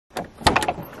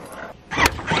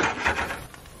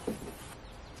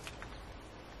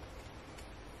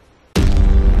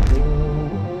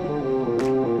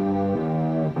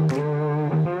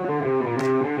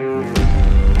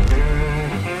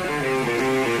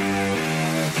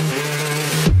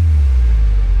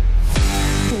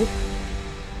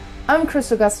I'm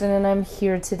Crystal Gustin, and I'm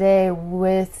here today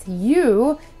with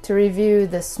you to review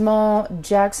the small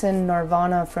Jackson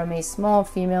Gnarvana from a small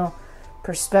female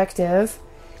perspective.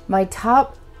 My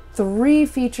top 3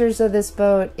 features of this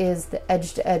boat is the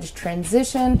edge-to-edge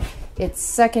transition, its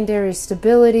secondary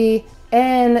stability,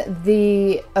 and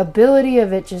the ability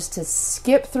of it just to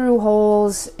skip through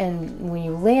holes, and when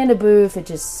you land a boof, it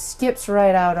just skips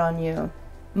right out on you.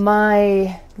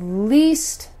 My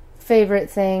least favorite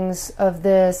things of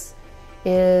this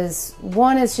is,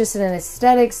 one, it's just an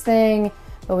aesthetics thing,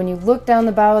 but when you look down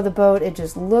the bow of the boat, it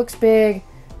just looks big.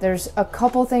 There's a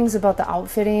couple things about the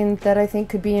outfitting that I think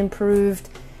could be improved.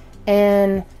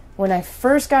 And when I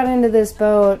first got into this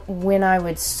boat, when I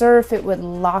would surf, it would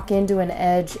lock into an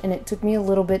edge, and it took me a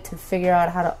little bit to figure out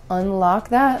how to unlock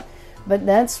that. But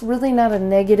that's really not a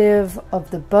negative of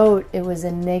the boat, it was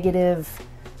a negative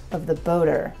of the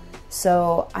boater.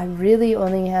 So I really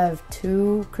only have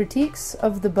 2 critiques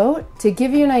of the boat. To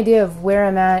give you an idea of where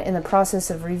I'm at in the process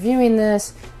of reviewing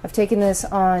this, I've taken this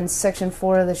on section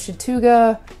 4 of the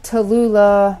Chattooga,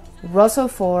 Tallulah, Russell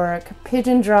Fork,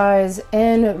 Pigeon Dries,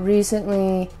 and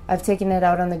recently I've taken it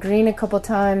out on the green a couple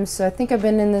times, so I think I've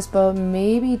been in this boat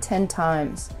maybe 10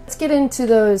 times. Let's get into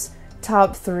those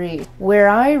top 3. Where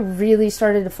I really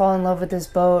started to fall in love with this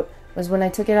boat was when I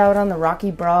took it out on the Rocky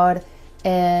Broad,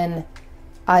 and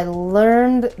I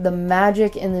learned the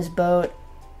magic in this boat,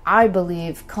 I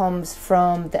believe, comes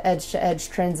from the edge-to-edge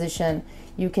transition.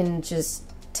 You can just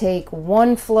take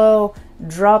one flow,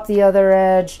 drop the other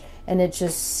edge, and it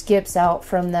just skips out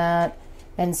from that.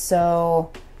 And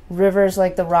so rivers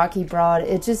like the Rocky Broad,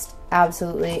 it just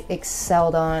absolutely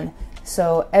excelled on.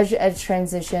 So edge-to-edge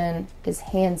transition is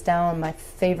hands down my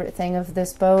favorite thing of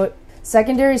this boat.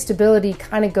 Secondary stability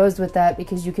kind of goes with that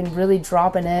because you can really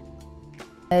drop an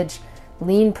edge,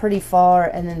 lean pretty far,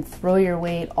 and then throw your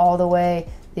weight all the way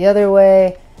the other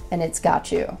way, and it's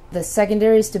got you. The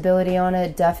secondary stability on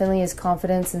it definitely is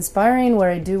confidence inspiring,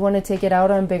 where I do want to take it out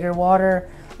on bigger water,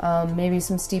 maybe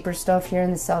some steeper stuff here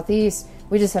in the southeast.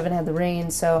 We just haven't had the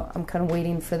rain, so I'm kind of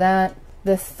waiting for that.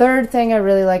 The third thing I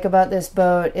really like about this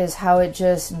boat is how it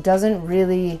just doesn't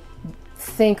really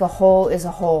think a hole is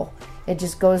a hole. It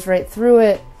just goes right through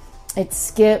it. It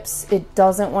skips, it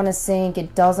doesn't want to sink,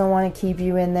 it doesn't want to keep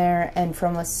you in there, and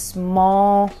from a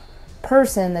small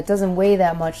person that doesn't weigh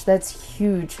that much, that's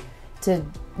huge to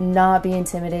not be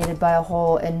intimidated by a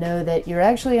hole and know that you're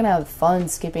actually going to have fun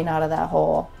skipping out of that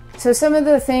hole. So some of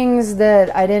the things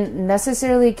that I didn't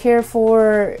necessarily care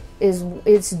for is,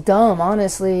 it's dumb,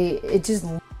 honestly. It just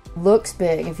looks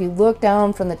big. If you look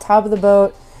down from the top of the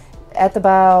boat at the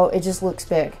bow, it just looks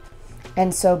big.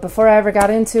 And so before I ever got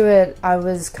into it, I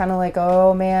was kind of like,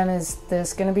 oh man, is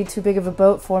this going to be too big of a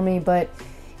boat for me? But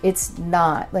it's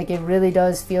not. Like, it really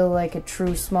does feel like a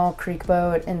true small creek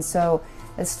boat. And so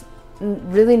it's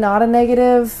really not a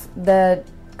negative that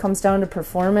comes down to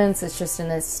performance. It's just an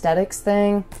aesthetics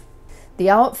thing. The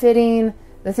outfitting,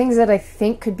 the things that I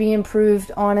think could be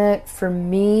improved on it for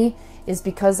me is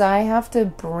because I have to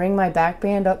bring my back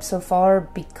band up so far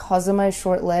because of my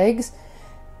short legs.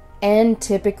 And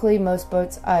typically most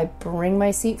boats I bring my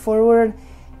seat forward,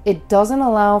 it doesn't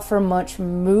allow for much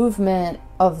movement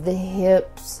of the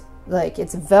hips. Like,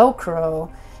 it's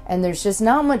Velcro, and there's just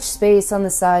not much space on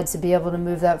the side to be able to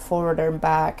move that forward or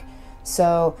back.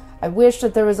 So I wish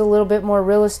that there was a little bit more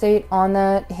real estate on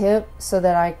that hip so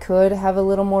that I could have a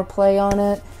little more play on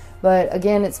it. But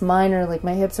again, it's minor, like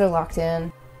my hips are locked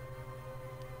in.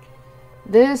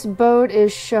 This boat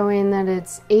is showing that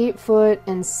it's 8 foot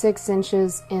and 6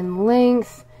 inches in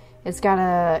length. It's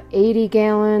got 80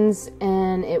 gallons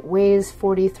and it weighs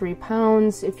 43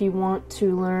 pounds. If you want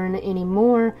to learn any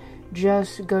more,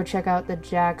 just go check out the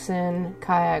Jackson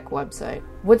Kayak website.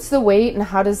 What's the weight and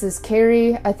how does this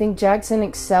carry? I think Jackson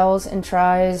excels and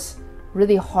tries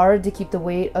really hard to keep the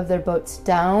weight of their boats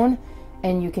down,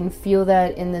 and you can feel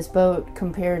that in this boat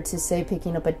compared to, say,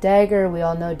 picking up a Dagger. We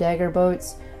all know Dagger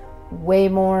boats way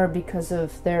more because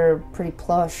of their pretty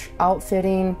plush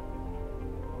outfitting.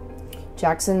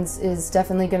 Jackson's is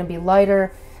definitely going to be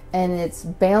lighter, and it's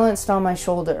balanced on my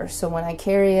shoulder. So when I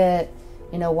carry it,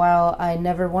 you know, while I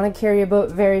never want to carry a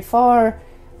boat very far,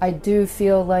 I do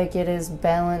feel like it is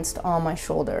balanced on my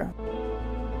shoulder.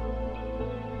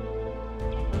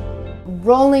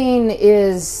 Rolling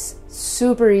is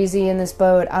super easy in this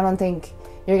boat. I don't think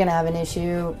you're going to have an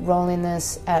issue rolling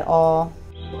this at all.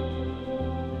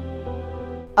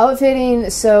 Outfitting,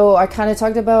 so I kind of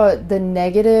talked about the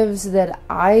negatives that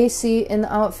I see in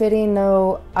the outfitting.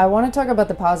 No, I want to talk about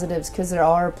the positives because there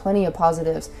are plenty of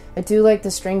positives. I do like the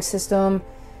string system.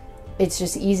 It's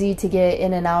just easy to get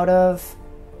in and out of.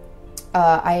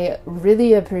 I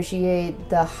really appreciate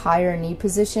the higher knee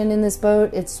position in this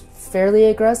boat. It's fairly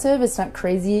aggressive. It's not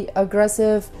crazy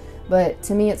aggressive, but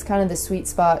to me it's kind of the sweet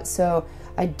spot. So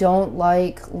I don't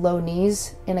like low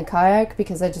knees in a kayak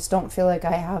because I just don't feel like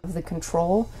I have the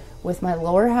control with my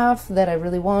lower half that I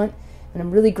really want. And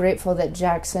I'm really grateful that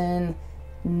Jackson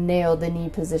nailed the knee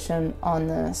position on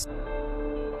this.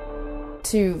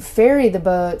 To ferry the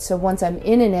boat, so once I'm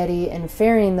in an eddy and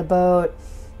ferrying the boat,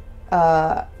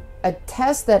 a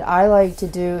test that I like to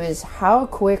do is how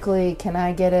quickly can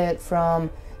I get it from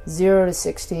 0 to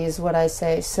 60 is what I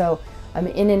say. So I'm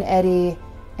in an eddy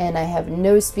and I have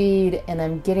no speed and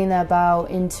I'm getting that bow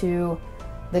into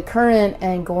the current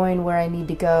and going where I need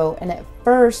to go. And at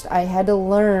first I had to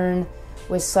learn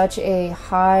with such a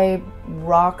high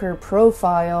rocker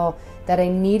profile that I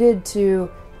needed to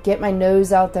get my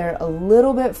nose out there a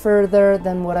little bit further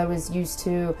than what I was used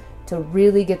to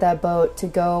really get that boat to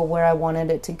go where I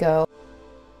wanted it to go.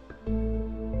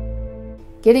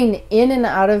 Getting in and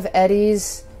out of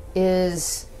eddies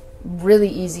is really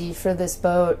easy for this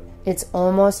boat. It's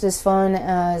almost as fun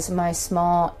as my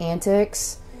small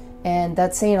antics, and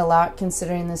that's saying a lot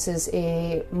considering this is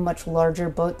a much larger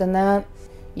boat than that.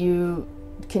 You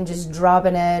can just drop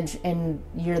an edge and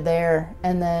you're there,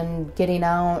 and then getting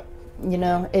out, you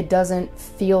know, it doesn't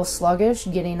feel sluggish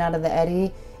getting out of the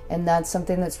eddy, and that's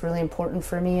something that's really important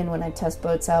for me, and when I test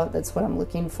boats out, that's what I'm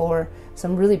looking for. So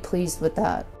I'm really pleased with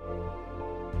that.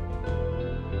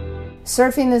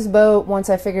 Surfing this boat, once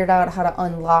I figured out how to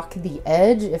unlock the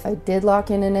edge, if I did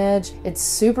lock in an edge, it's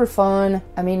super fun.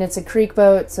 I mean, it's a creek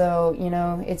boat, so, you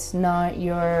know, it's not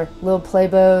your little play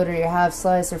boat or your half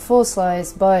slice or full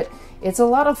slice, but it's a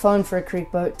lot of fun for a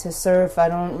creek boat to surf. I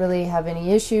don't really have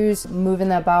any issues moving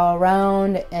that bow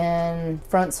around, and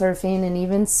front surfing and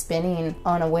even spinning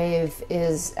on a wave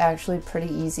is actually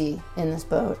pretty easy in this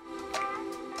boat.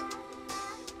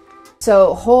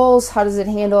 So holes, how does it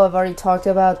handle? I've already talked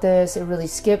about this. It really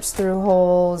skips through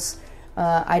holes.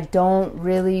 I don't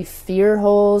really fear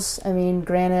holes. I mean,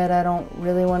 granted, I don't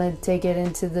really want to take it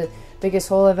into the biggest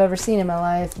hole I've ever seen in my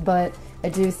life, but I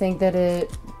do think that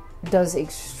it does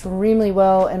extremely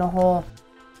well in a hole.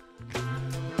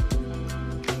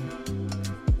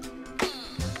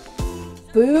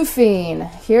 Boofing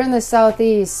here in the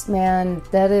Southeast, man,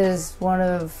 that is one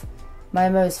of my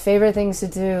most favorite things to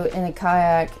do in a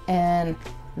kayak, and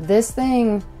this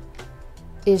thing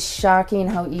is shocking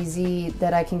how easy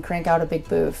that I can crank out a big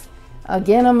boof.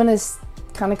 Again, I'm gonna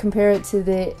kind of compare it to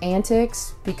the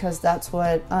antics because that's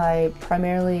what I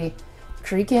primarily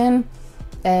creek in,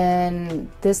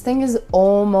 and this thing is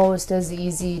almost as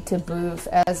easy to boof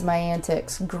as my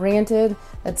antics. Granted,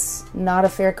 that's not a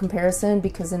fair comparison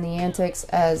because in the antics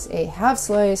as a half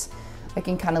slice, I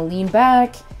can kind of lean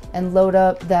back and load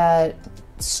up that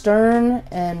stern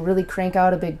and really crank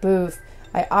out a big boof.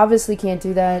 I obviously can't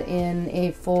do that in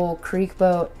a full creek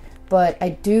boat, but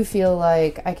I do feel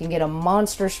like I can get a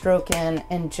monster stroke in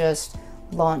and just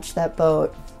launch that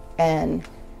boat. And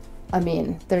I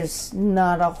mean, there's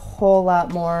not a whole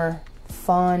lot more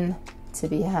fun to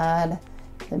be had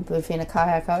than boofing a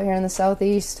kayak out here in the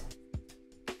Southeast.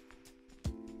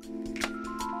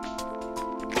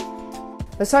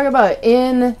 Let's talk about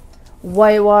in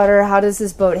whitewater. How does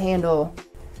this boat handle?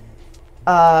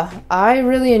 I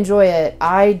really enjoy it.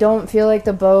 I don't feel like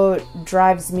the boat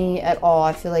drives me at all.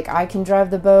 I feel like I can drive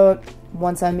the boat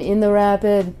once I'm in the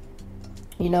rapid.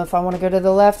 You know, if I want to go to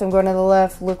the left, I'm going to the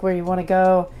left. Look where you want to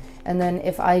go. And then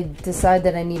if I decide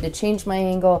that I need to change my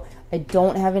angle, I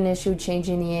don't have an issue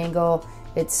changing the angle.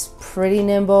 It's pretty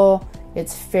nimble.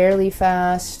 It's fairly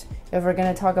fast. If we're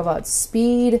going to talk about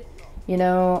speed, you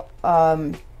know,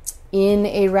 in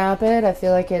a rapid, I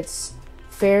feel like it's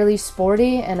fairly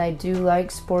sporty, and I do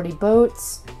like sporty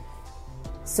boats.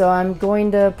 So I'm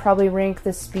going to probably rank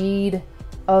the speed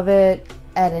of it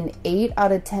at an 8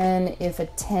 out of 10 if a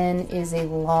 10 is a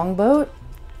long boat,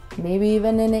 maybe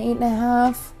even an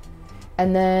 8.5.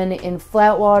 And then in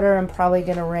flat water, I'm probably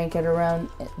going to rank it around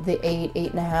the 8,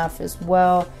 8.5 as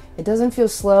well. It doesn't feel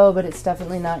slow, but it's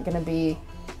definitely not going to be,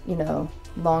 you know,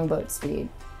 long boat speed.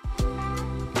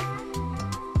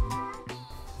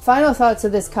 Final thoughts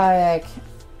of this kayak.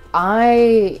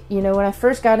 You know, when I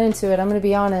first got into it, I'm going to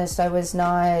be honest, I was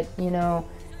not, you know,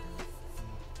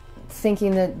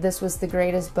 thinking that this was the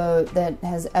greatest boat that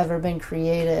has ever been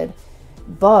created.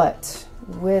 But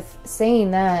with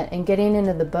saying that and getting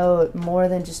into the boat more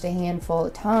than just a handful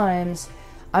of times,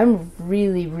 I'm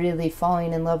really, really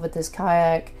falling in love with this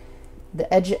kayak.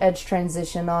 The edge-to-edge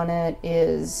transition on it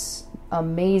is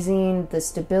amazing. The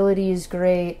stability is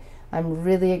great. I'm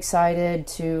really excited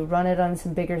to run it on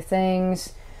some bigger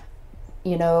things.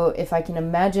 You know, if I can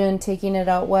imagine taking it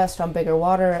out west on bigger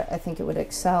water, I think it would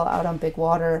excel out on big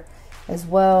water as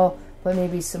well. But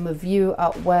maybe some of you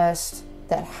out west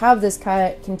that have this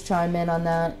kayak can chime in on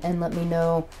that and let me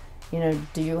know, you know,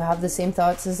 do you have the same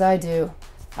thoughts as I do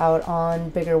out on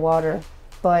bigger water?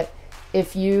 But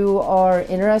if you are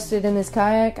interested in this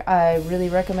kayak, I really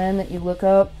recommend that you look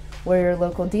up where your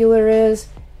local dealer is,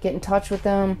 get in touch with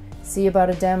them, see about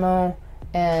a demo,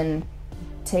 and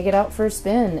take it out for a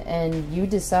spin, and you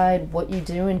decide what you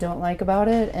do and don't like about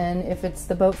it and if it's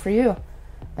the boat for you.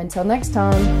 Until next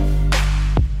time.